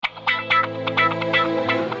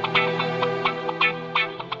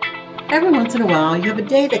Every once in a while, you have a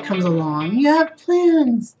day that comes along. You have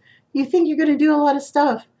plans. You think you're going to do a lot of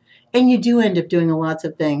stuff. And you do end up doing lots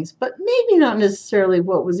of things, but maybe not necessarily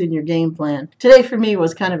what was in your game plan. Today for me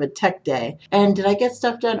was kind of a tech day. And did I get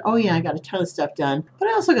stuff done? Oh yeah, I got a ton of stuff done. But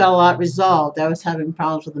I also got a lot resolved. I was having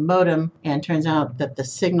problems with the modem, and turns out that the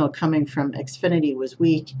signal coming from Xfinity was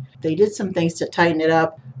weak. They did some things to tighten it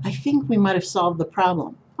up. I think we might have solved the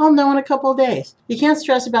problem. I'll know in a couple of days. You can't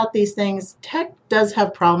stress about these things. Tech does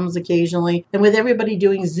have problems occasionally. And with everybody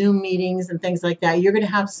doing Zoom meetings and things like that, you're going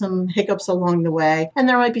to have some hiccups along the way. And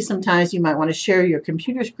there might be some times you might want to share your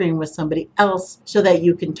computer screen with somebody else so that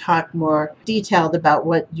you can talk more detailed about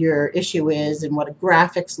what your issue is and what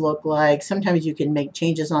graphics look like. Sometimes you can make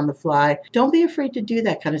changes on the fly. Don't be afraid to do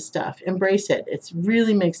that kind of stuff. Embrace it. It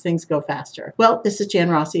really makes things go faster. Well, this is Jan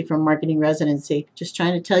Rossi from Marketing Residency. Just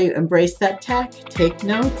trying to tell you, embrace that tech, take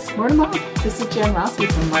notes, more tomorrow. This is Jan Rossi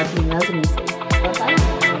from Marketing Residency.